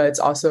 but it's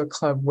also a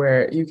club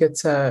where you get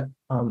to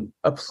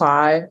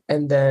apply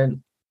and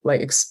then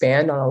like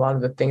expand on a lot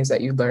of the things that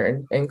you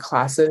learn in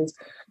classes.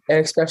 And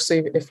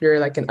especially if you're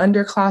like an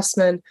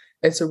underclassman,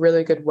 it's a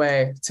really good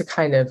way to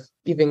kind of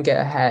even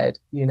get ahead.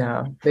 You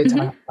know, they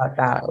talk about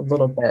that a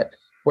little bit,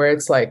 where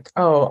it's like,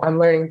 oh, I'm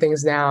learning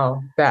things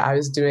now that I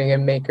was doing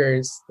in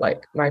Makers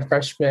like my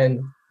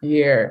freshman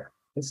year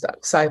and stuff.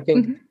 So I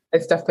think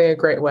it's definitely a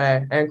great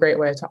way, and a great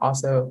way to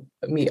also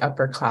meet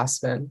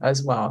upperclassmen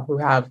as well who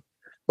have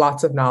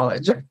lots of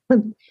knowledge.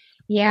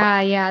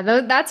 Yeah.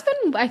 That's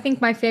been, I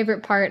think, my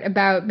favorite part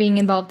about being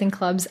involved in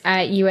clubs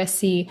at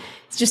USC.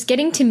 It's just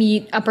getting to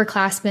meet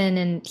upperclassmen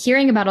and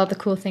hearing about all the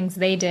cool things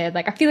they did.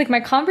 Like, I feel like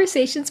my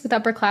conversations with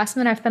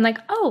upperclassmen, I've been like,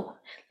 oh,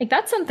 like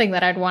that's something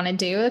that I'd want to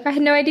do. Like, I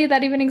had no idea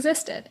that even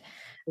existed.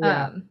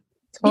 Yeah,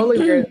 totally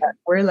hear that.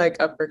 We're like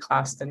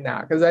upperclassmen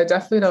now, because I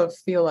definitely don't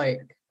feel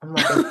like I'm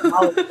like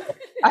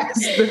as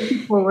the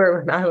people were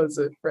when I was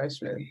a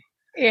freshman.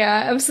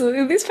 Yeah,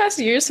 absolutely. These past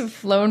years have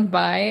flown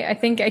by. I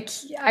think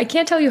I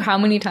can't tell you how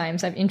many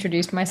times I've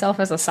introduced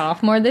myself as a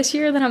sophomore this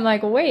year that I'm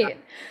like, wait,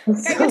 I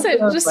guess I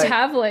just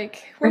have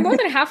like, we're more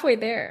than halfway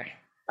there.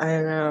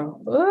 I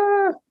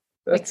know.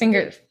 Like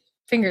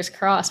fingers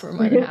crossed we're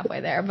more than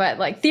halfway there. But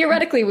like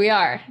theoretically we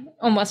are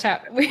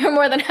we are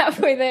more than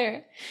halfway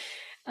there.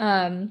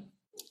 Well,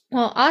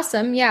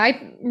 awesome. Yeah,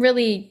 I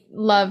really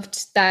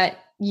loved that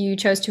you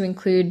chose to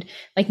include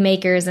like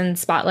Makers and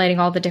spotlighting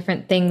all the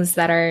different things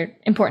that are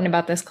important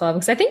about this club,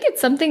 because I think it's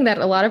something that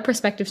a lot of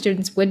prospective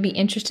students would be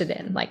interested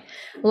in. Like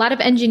a lot of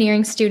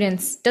engineering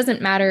students,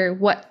 doesn't matter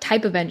what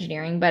type of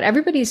engineering, but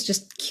everybody's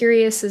just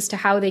curious as to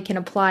how they can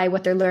apply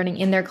what they're learning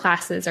in their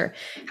classes, or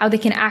how they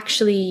can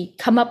actually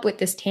come up with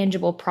this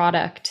tangible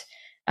product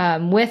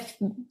with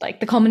like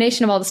the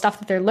culmination of all the stuff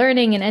that they're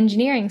learning in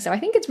engineering. So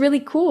I think it's really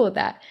cool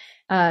that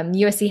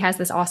USC has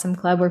this awesome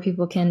club where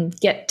people can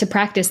get to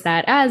practice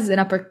that as an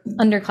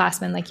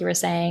underclassman, like you were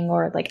saying,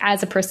 or like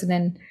as a person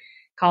in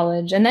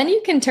college. And then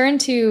you can turn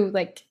to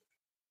like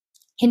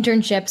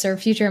internships or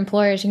future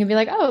employers. You can be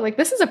like, oh, like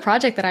this is a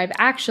project that I've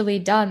actually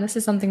done. This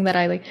is something that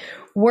I like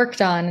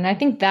worked on. And I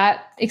think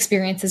that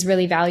experience is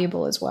really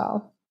valuable as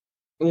well.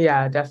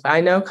 Yeah, definitely. I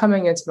know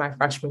coming into my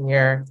freshman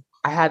year,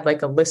 I had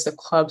like a list of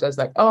clubs. I was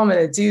like, oh, I'm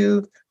going to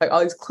do like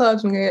all these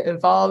clubs. I'm going to get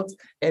involved.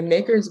 And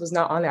Makers was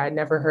not on there. I'd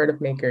never heard of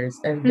Makers.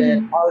 And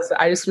then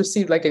I just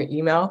received like an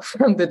email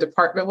from the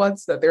department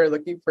once that they were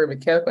looking for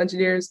mechanical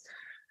engineers.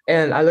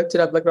 And I looked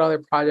it up, looked at all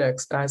their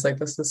projects. And I was like,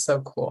 this is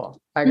so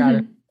cool. I got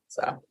it.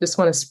 So just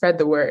want to spread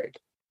the word.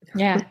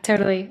 Yeah,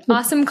 totally.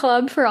 Awesome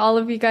club for all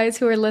of you guys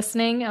who are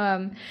listening.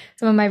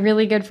 Some of my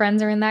really good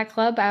friends are in that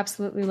club. I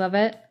absolutely love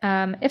it.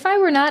 If I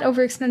were not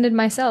overextended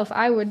myself,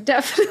 I would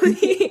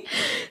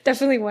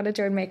definitely want to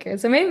join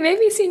Makers. So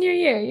maybe senior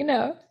year, you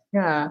know.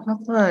 Yeah,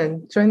 have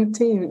fun. Join the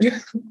team.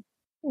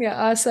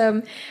 Yeah,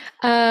 awesome.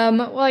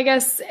 Well, I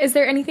guess, is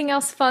there anything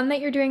else fun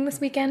that you're doing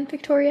this weekend,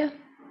 Victoria?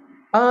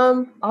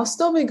 I'll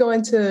still be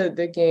going to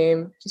the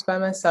game just by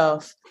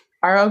myself.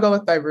 Or I'll go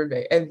with my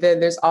roommate. And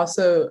then there's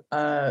also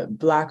a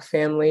Black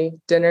family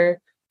dinner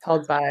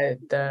held by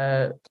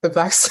the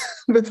Black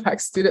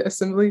Student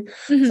Assembly.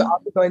 So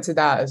I'll be going to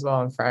that as well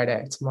on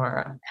Friday,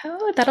 tomorrow.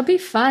 Oh, that'll be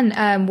fun.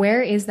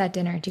 Where is that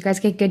dinner? Do you guys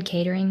get good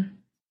catering?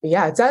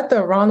 Yeah, it's at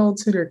the Ronald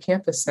Tudor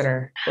Campus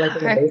Center, like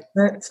in the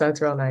basement. So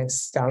it's real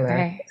nice down there.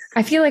 Okay.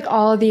 I feel like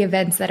all the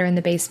events that are in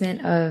the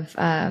basement of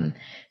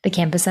the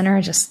campus center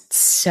are just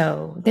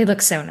they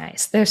look so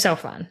nice. They're so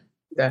fun.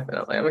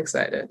 Definitely. I'm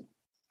excited.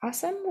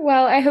 Awesome.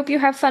 Well, I hope you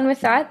have fun with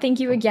that. Thank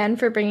you again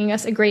for bringing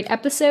us a great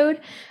episode.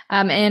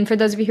 And for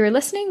those of you who are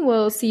listening,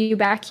 we'll see you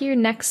back here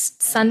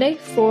next Sunday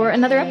for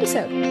another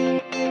episode.